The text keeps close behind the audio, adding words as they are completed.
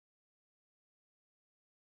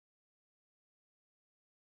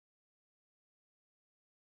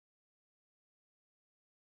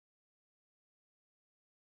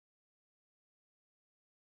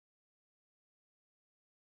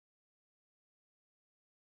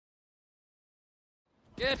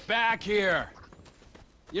Get back here!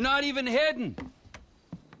 You're not even hidden!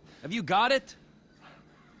 Have you got it?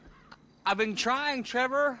 I've been trying,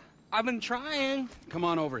 Trevor. I've been trying. Come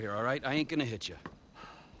on over here, all right? I ain't gonna hit you.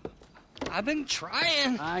 I've been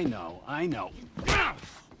trying. I know, I know.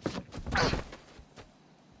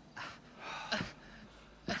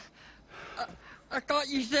 I thought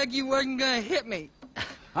you said you wasn't gonna hit me.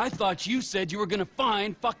 I thought you said you were gonna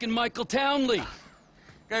find fucking Michael Townley.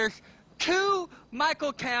 There's two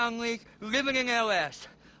Michael Townleys living in LS.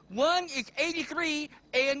 One is 83,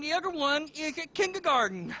 and the other one is at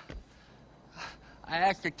kindergarten. I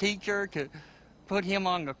asked the teacher to put him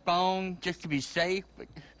on the phone just to be safe, but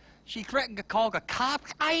she threatened to call the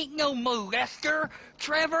cops. I ain't no molester,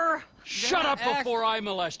 Trevor. Shut up before I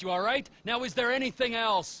molest you, all right? Now, is there anything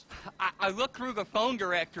else? I looked through the phone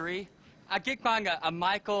directory. I did find a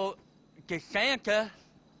Michael DeSanta,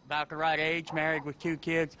 about the right age, married with 2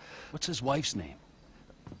 kids. What's his wife's name?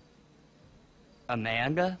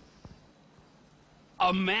 Amanda?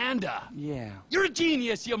 Amanda? Yeah. You're a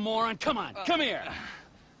genius, you moron. Come on, come here.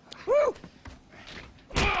 Woo!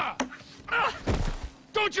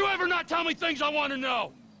 Don't you ever not tell me things I want to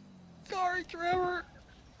know! Sorry, Trevor.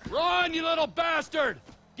 Run, you little bastard!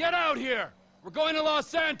 Get out here! We're going to Los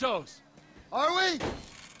Santos. Are we?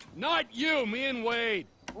 Not you, me and Wade.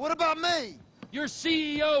 What about me? You're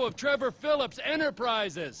CEO of Trevor Phillips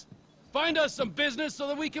Enterprises. Find us some business so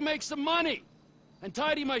that we can make some money. And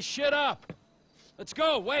tidy my shit up. Let's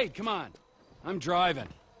go, Wade, come on. I'm driving.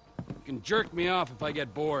 You can jerk me off if I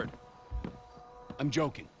get bored. I'm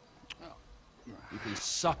joking. You can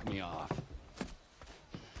suck me off.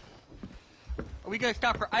 Are we gonna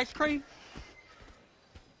stop for ice cream?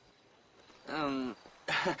 So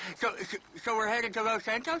we're headed to Los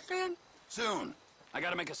Santos then? Soon. I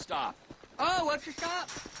gotta make a stop. Oh, what's the stop?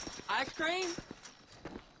 Ice cream?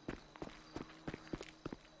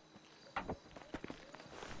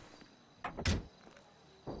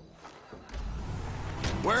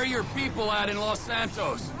 Where are your people at in Los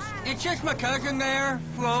Santos? It's just my cousin there,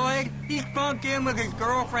 Floyd. He's bunked in with his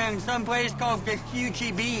girlfriend someplace called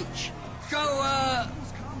Vespucci Beach. So,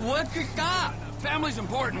 what's the stop? Family's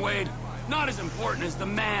important, Wade. Not as important as the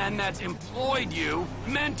man that's employed you,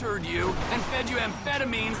 mentored you, and fed you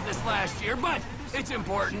amphetamines this last year, but it's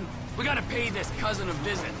important. We gotta pay this cousin a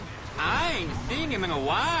visit. I ain't seen him in a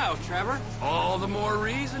while, Trevor. All the more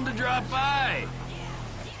reason to drop by.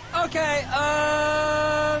 Okay,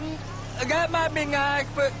 that might be nice,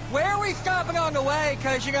 but where are we stopping on the way?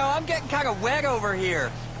 'Cause, you know, I'm getting kind of wet over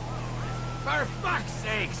here. For fuck's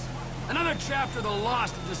sakes! Another chapter of the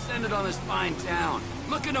lost have descended on this fine town,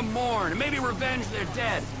 looking to mourn and maybe revenge their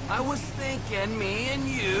dead. I was thinking me and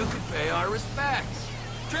you could pay our respects.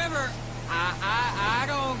 Trevor, I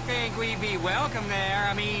don't think we'd be welcome there.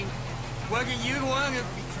 I mean, wasn't you the one who...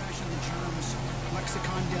 Crashing the germs.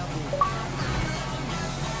 Lexicon devil.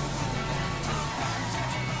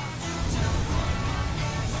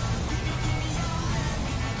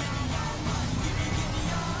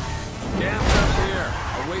 Camped up here.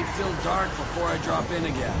 I'll wait till dark before I drop in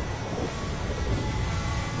again.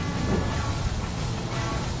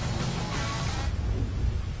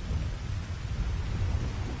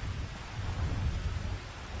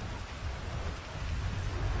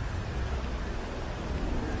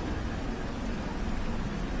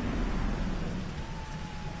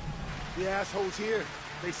 The assholes here,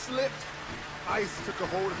 they slipped. Ice took a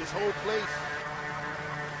hold of this whole place.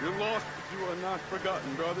 You're lost, but you are not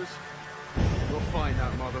forgotten, brothers. We'll find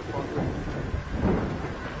that motherfucker.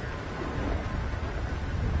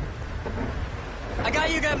 I got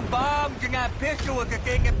you them bombs and that pistol with the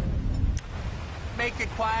thing that makes it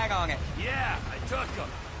quiet on it. Yeah, I took them.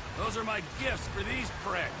 Those are my gifts for these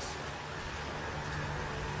pricks.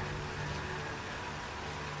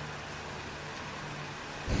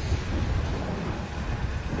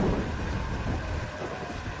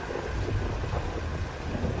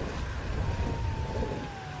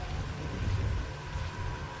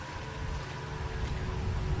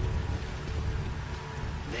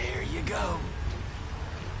 There you go.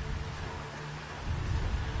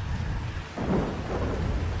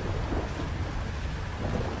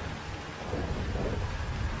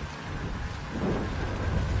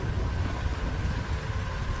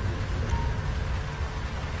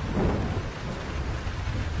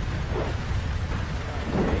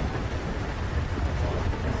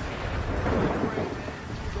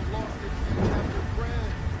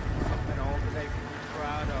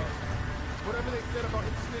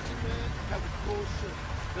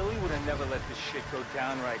 Billy would have never let this shit go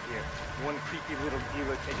down right here. One creepy little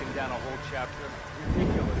dealer taking down a whole chapter.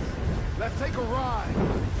 Ridiculous. Let's take a ride.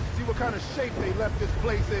 see what kind of shape they left this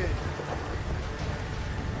place in.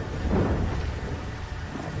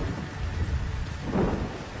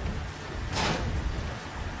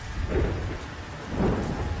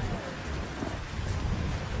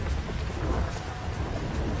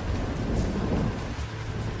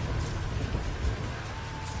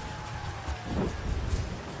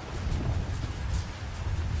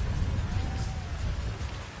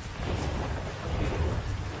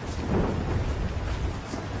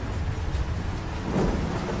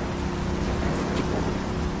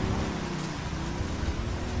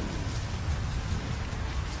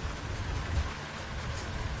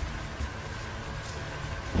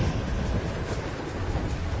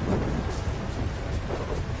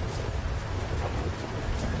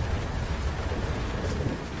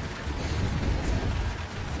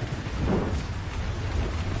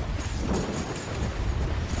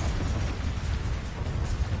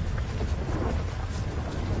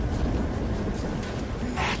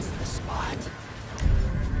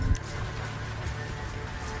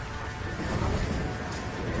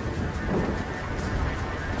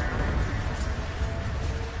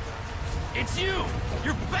 It's you!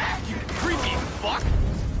 You're back, you creepy fuck!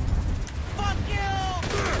 Fuck you!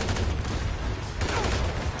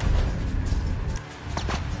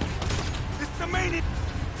 It's the main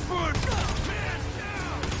front. Man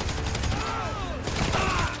down!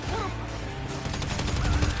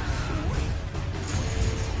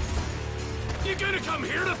 You gonna come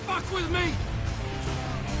here to fuck with me?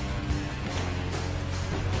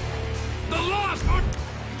 The Lost aren't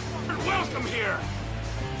welcome here!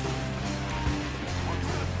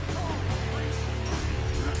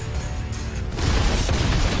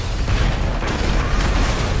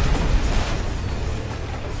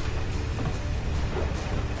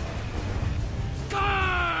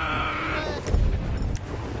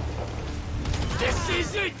 This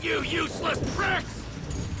is it, you useless pricks!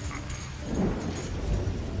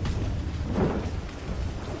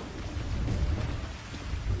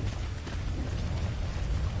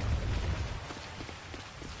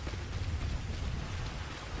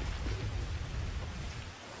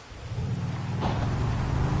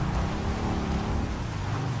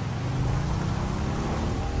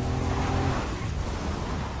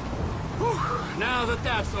 Whew. Now that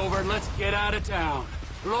that's over, let's get out of town.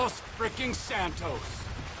 Los fricking Santos.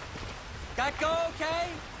 That go okay?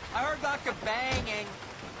 I heard lots of banging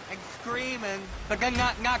and screaming, but then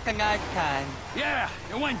not the nice kind. Yeah,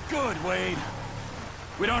 it went good, Wade.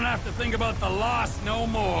 We don't have to think about the loss no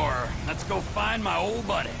more. Let's go find my old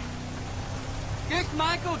buddy. This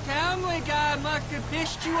Michael Townley guy must have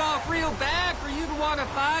pissed you off real bad for you to want to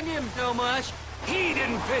find him so much. He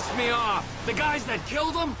didn't piss me off. The guys that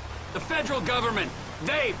killed him, the federal government,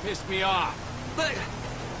 they pissed me off. But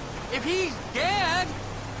if he's dead,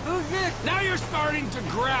 who's this? Now you're starting to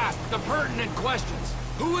grasp the pertinent questions.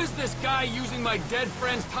 Who is this guy using my dead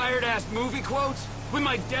friend's tired-ass movie quotes? With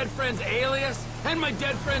my dead friend's alias? And my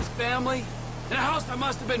dead friend's family? In a house I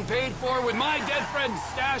must have been paid for with my dead friend's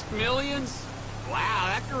stashed millions? Wow,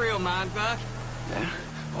 that's a real mindfuck. Yeah,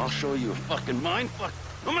 I'll show you a fucking mindfuck.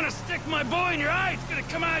 I'm gonna stick my boy in your eye. It's gonna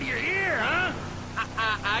come out of your ear, huh?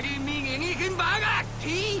 I didn't mean anything by that,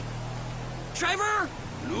 T. Trevor?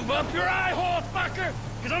 Lube up your eye hole, fucker!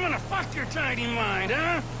 Cause I'm gonna fuck your tiny mind,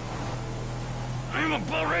 huh? I'm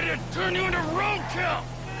about ready to turn you into roadkill!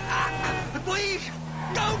 Please,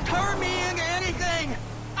 don't turn me into anything!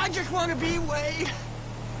 I just want to be Wade.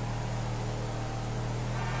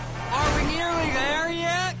 Are we nearly there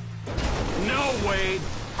yet? No, Wade.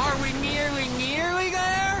 Are we nearly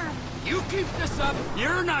there? You keep this up,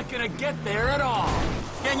 you're not gonna get there at all.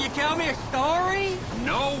 Can you tell me a story?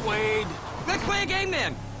 No, Wade. Let's play a game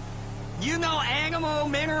then. You know animal,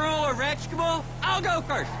 mineral, or vegetable? I'll go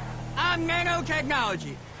first. I'm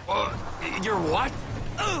nanotechnology. You're what?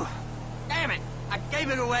 Ooh, damn it. I gave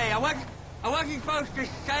it away. I wasn't supposed to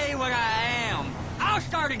say what I am. I'll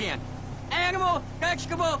start again. Animal,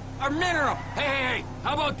 vegetable, or mineral? Hey,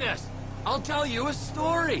 how about this? I'll tell you a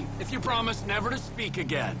story, if you promise never to speak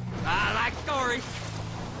again. I like stories.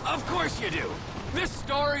 Of course you do. This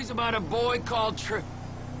story's about a boy called Trisha.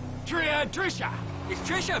 Is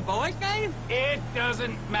Trisha a boy's name? It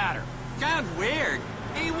doesn't matter. Sounds weird.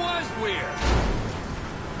 He was weird.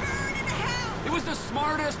 He was the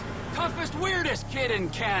smartest, toughest, weirdest kid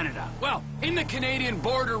in Canada. Well, in the Canadian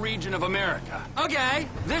border region of America. Okay.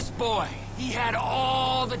 This boy, he had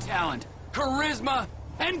all the talent, charisma,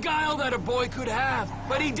 and guile that a boy could have,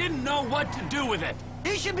 but he didn't know what to do with it.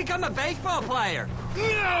 He should become a baseball player.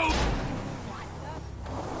 No!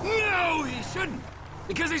 No, he shouldn't.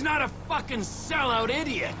 Because he's not a fucking sellout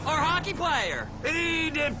idiot. Or hockey player. He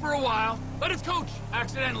did for a while, but his coach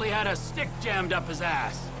accidentally had a stick jammed up his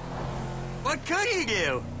ass. What could he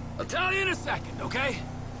do? I'll tell you in a second, okay?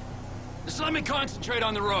 Just let me concentrate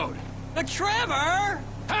on the road. But Trevor!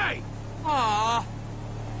 Hey! Aw.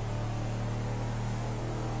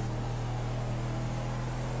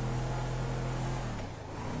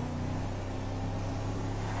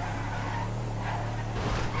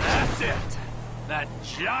 That's it. That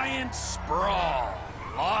giant sprawl.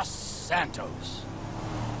 Los Santos.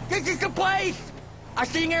 This is the place! I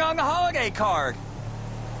seen it on the holiday card.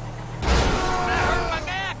 That hurt my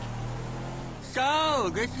neck! So,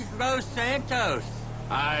 this is Los Santos.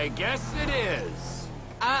 I guess it is.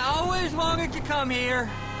 I always wanted to come here.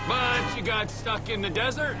 But you got stuck in the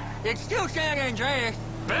desert. It's still San Andreas.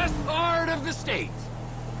 Best part of the state.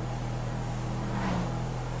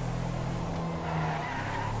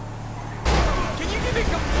 Can you give me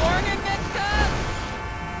some warning next time?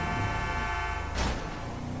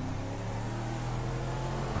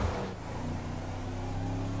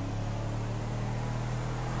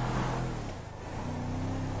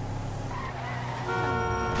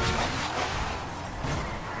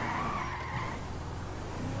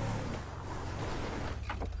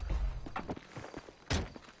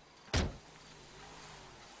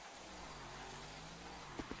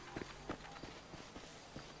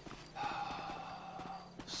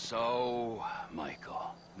 So,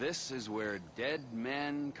 Michael, this is where dead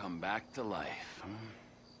men come back to life,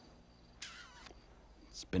 huh?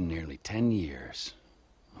 It's been nearly 10 years.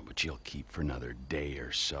 Oh, but you'll keep for another day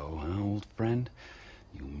or so, huh, old friend?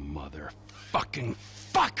 You motherfucking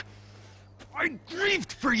fuck! I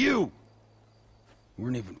grieved for you! You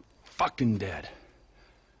weren't even fucking dead.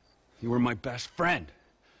 You were my best friend.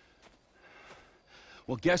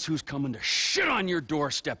 Well, guess who's coming to shit on your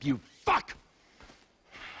doorstep, you fuck!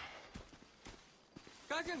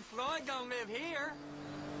 Cousin Floyd don't live here.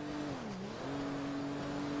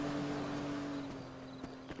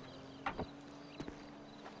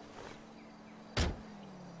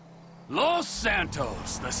 Los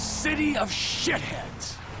Santos, the city of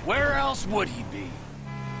shitheads. Where else would he be?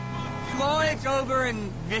 Floyd's over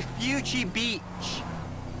in Vespucci Beach.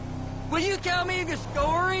 Will you tell me the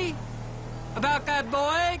story about that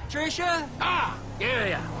boy, Trisha? Ah,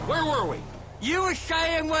 yeah. Where were we? You were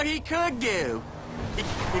saying what he could do.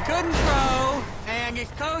 He couldn't throw, and his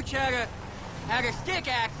coach had a stick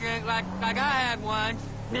accident like I had once.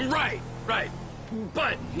 Right.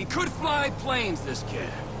 But he could fly planes, this kid.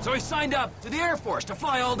 So he signed up to the Air Force to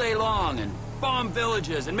fly all day long and bomb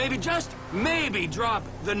villages and maybe, just maybe, drop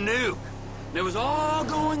the nuke. And it was all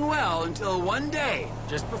going well until one day,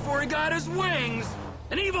 just before he got his wings,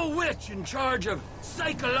 an evil witch in charge of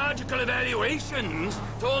psychological evaluations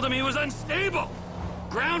told him he was unstable.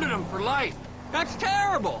 Grounded him for life. That's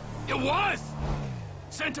terrible. It was!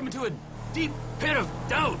 Sent him into a deep pit of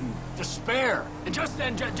doubt and despair. And just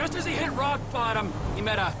then, just as he hit rock bottom, he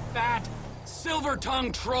met a fat,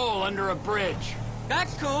 silver-tongued troll under a bridge.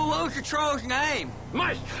 That's cool. What was the troll's name?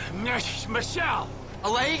 Michelle. A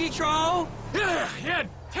lady troll? Yeah, he had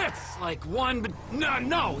tits like one, but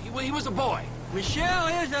no, he was a boy. Michelle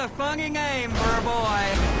is a funny name for a boy.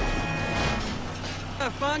 A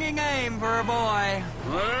funny name for a boy.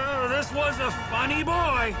 Well, this was a funny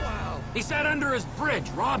boy. Wow. He sat under his bridge,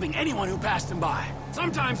 robbing anyone who passed him by.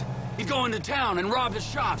 Sometimes he'd go into town and rob the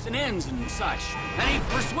shops and inns and such. And he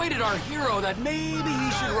persuaded our hero that maybe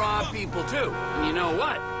he should rob people too. And you know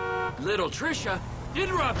what? Little Trisha did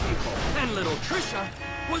rob people, and little Trisha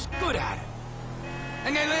was good at it.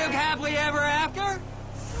 And they lived happily ever after?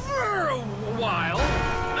 For a while,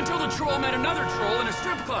 until the troll met another troll in a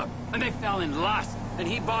strip club, and they fell in lust. And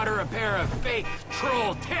he bought her a pair of fake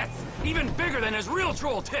troll tits, even bigger than his real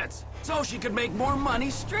troll tits, so she could make more money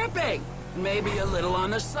stripping. Maybe a little on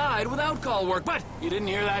the side without call work, but you didn't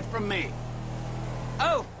hear that from me.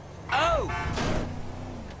 Oh!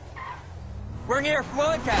 We're near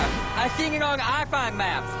Floyd's house. I've seen it on iPhone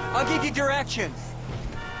maps. I'll give you directions.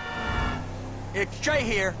 It's straight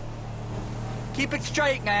here. Keep it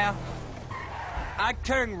straight now. I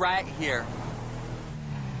turn right here.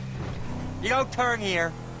 You don't turn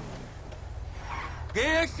here.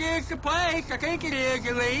 This is the place. I think it is,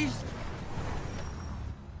 at least.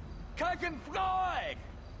 Cousin Floyd!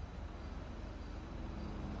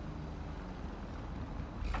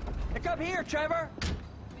 It's up here, Trevor.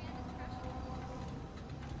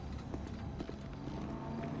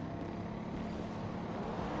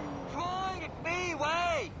 Floyd, it's me,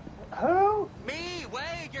 Wade. Who? Me,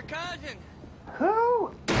 Wade, your cousin.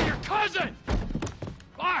 Who? Your cousin!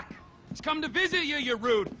 Fuck! Phillips come to visit you, you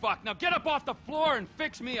rude fuck. Now get up off the floor and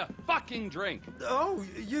fix me a fucking drink. Oh,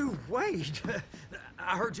 you, Wade.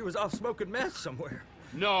 I heard you was off smoking meth somewhere.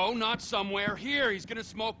 No, not somewhere. Here. He's gonna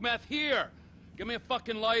smoke meth here. Give me a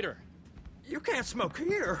fucking lighter. You can't smoke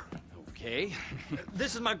here. Okay.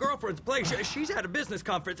 This is my girlfriend's place. She's at a business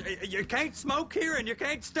conference. You can't smoke here and you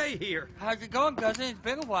can't stay here. How's it going, cousin? It's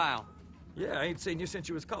been a while. Yeah, I ain't seen you since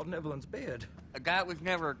you was caught in Evelyn's bed. That was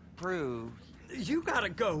never proved. You gotta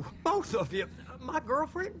go, both of you. My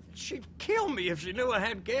girlfriend, she'd kill me if she knew I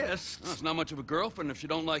had guests. Well, it's not much of a girlfriend if you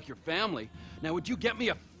don't like your family. Now, would you get me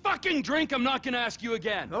a fucking drink? I'm not gonna ask you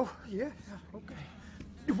again. Oh, yeah, okay.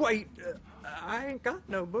 Wait, I ain't got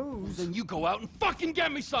no booze. Then you go out and fucking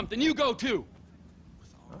get me something. You go too.